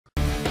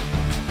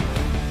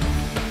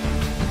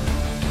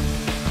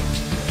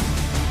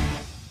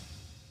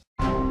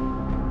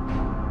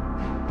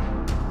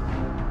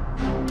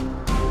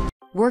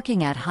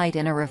Working at height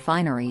in a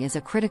refinery is a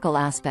critical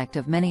aspect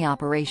of many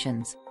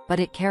operations,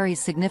 but it carries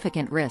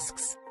significant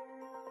risks.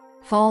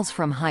 Falls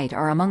from height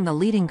are among the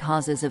leading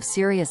causes of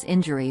serious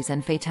injuries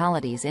and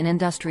fatalities in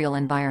industrial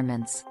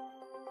environments.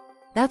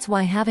 That's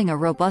why having a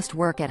robust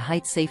work at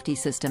height safety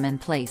system in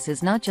place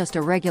is not just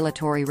a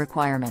regulatory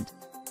requirement.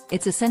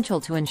 It's essential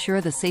to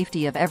ensure the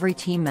safety of every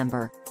team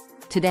member.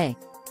 Today,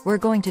 we're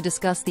going to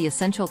discuss the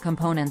essential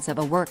components of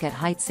a work at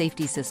height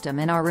safety system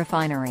in our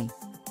refinery.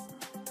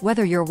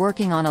 Whether you're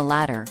working on a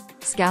ladder,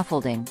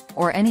 scaffolding,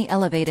 or any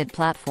elevated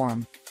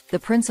platform, the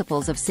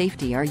principles of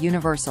safety are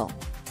universal.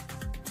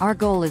 Our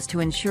goal is to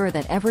ensure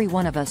that every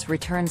one of us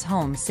returns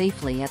home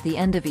safely at the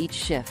end of each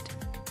shift.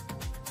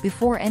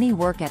 Before any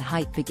work at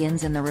height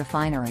begins in the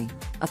refinery,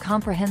 a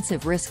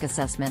comprehensive risk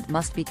assessment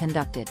must be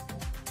conducted.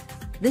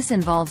 This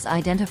involves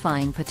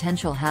identifying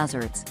potential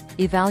hazards,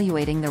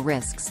 evaluating the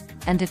risks,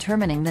 and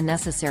determining the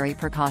necessary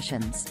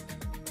precautions.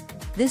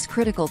 This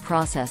critical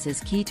process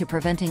is key to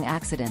preventing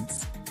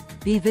accidents.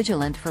 Be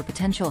vigilant for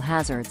potential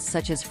hazards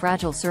such as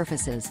fragile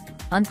surfaces,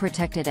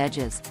 unprotected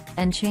edges,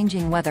 and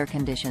changing weather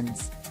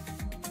conditions.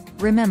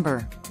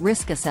 Remember,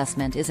 risk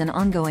assessment is an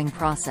ongoing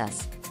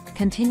process.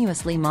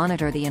 Continuously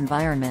monitor the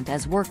environment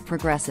as work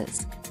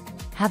progresses.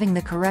 Having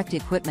the correct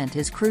equipment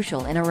is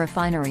crucial in a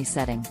refinery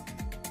setting.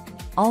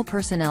 All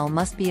personnel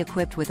must be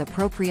equipped with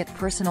appropriate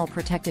personal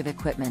protective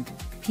equipment,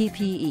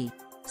 PPE,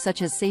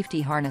 such as safety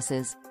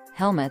harnesses,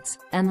 helmets,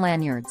 and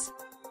lanyards.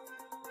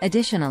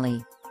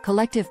 Additionally,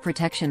 collective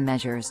protection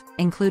measures,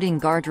 including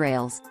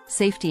guardrails,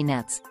 safety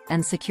nets,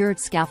 and secured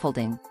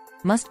scaffolding,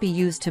 must be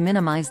used to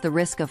minimize the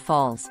risk of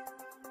falls.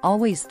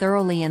 Always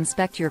thoroughly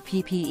inspect your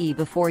PPE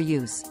before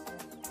use.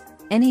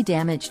 Any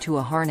damage to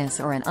a harness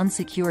or an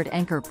unsecured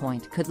anchor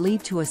point could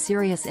lead to a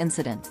serious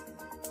incident.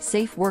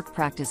 Safe work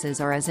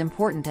practices are as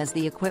important as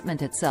the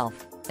equipment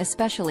itself,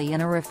 especially in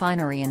a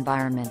refinery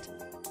environment.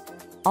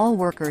 All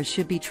workers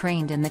should be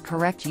trained in the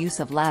correct use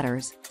of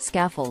ladders,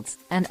 scaffolds,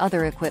 and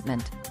other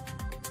equipment.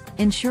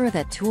 Ensure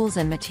that tools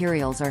and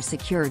materials are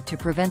secured to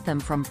prevent them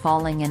from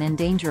falling and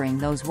endangering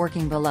those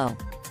working below.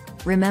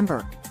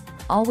 Remember,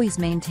 always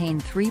maintain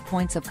 3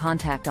 points of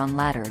contact on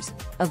ladders,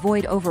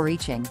 avoid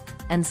overreaching,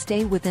 and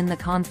stay within the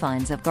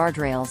confines of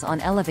guardrails on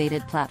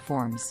elevated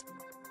platforms.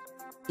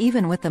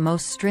 Even with the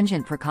most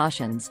stringent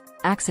precautions,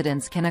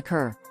 accidents can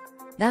occur.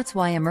 That's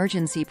why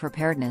emergency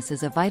preparedness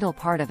is a vital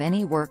part of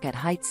any work at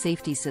height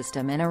safety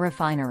system in a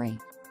refinery.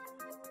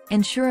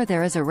 Ensure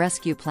there is a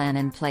rescue plan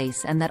in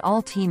place and that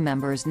all team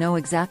members know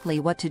exactly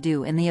what to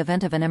do in the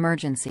event of an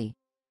emergency.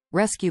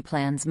 Rescue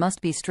plans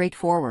must be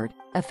straightforward,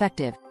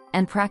 effective,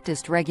 and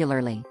practiced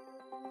regularly.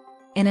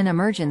 In an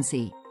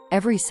emergency,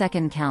 every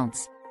second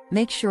counts.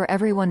 Make sure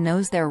everyone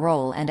knows their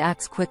role and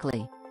acts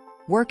quickly.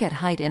 Work at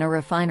height in a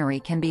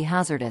refinery can be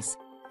hazardous,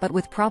 but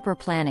with proper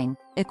planning,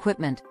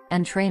 equipment,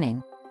 and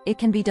training, it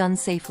can be done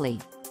safely.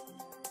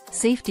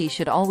 Safety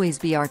should always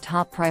be our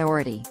top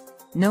priority.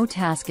 No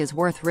task is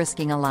worth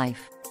risking a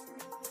life.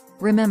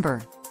 Remember,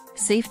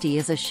 safety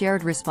is a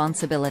shared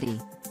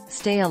responsibility.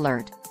 Stay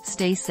alert,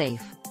 stay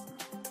safe.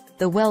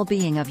 The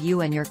well-being of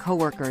you and your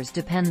coworkers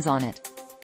depends on it.